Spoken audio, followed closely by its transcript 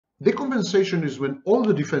Decompensation is when all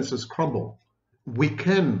the defenses crumble. We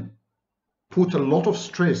can put a lot of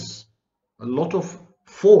stress, a lot of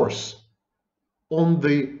force on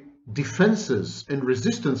the defenses and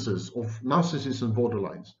resistances of narcissists and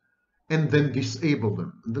borderlines, and then disable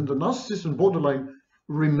them. And then the narcissists and borderline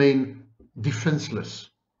remain defenseless.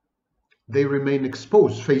 They remain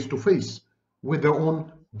exposed face to face with their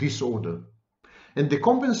own disorder. And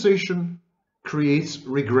decompensation creates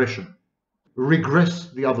regression. Regress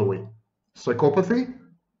the other way. Psychopathy,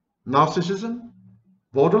 narcissism,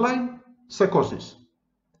 borderline, psychosis.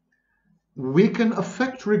 We can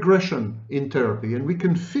affect regression in therapy, and we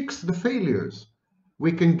can fix the failures.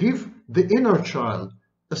 We can give the inner child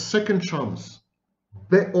a second chance,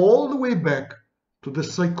 all the way back to the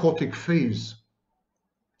psychotic phase.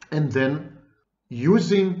 And then,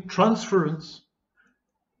 using transference,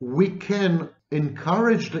 we can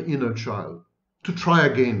encourage the inner child to try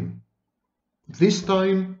again. This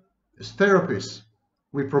time, as therapists,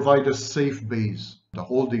 we provide a safe base, a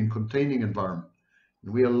holding, containing environment.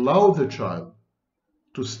 We allow the child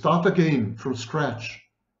to start again from scratch,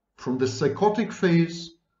 from the psychotic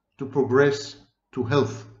phase to progress to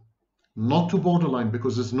health, not to borderline,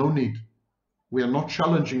 because there's no need. We are not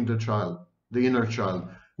challenging the child, the inner child.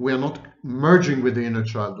 We are not merging with the inner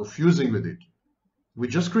child or fusing with it. We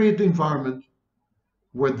just create the environment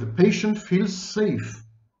where the patient feels safe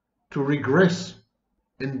to regress,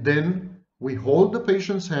 and then we hold the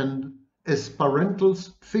patient's hand as parental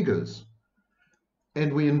figures,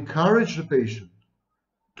 and we encourage the patient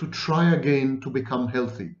to try again to become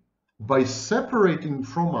healthy by separating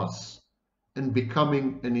from us and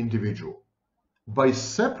becoming an individual. By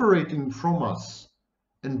separating from us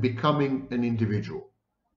and becoming an individual.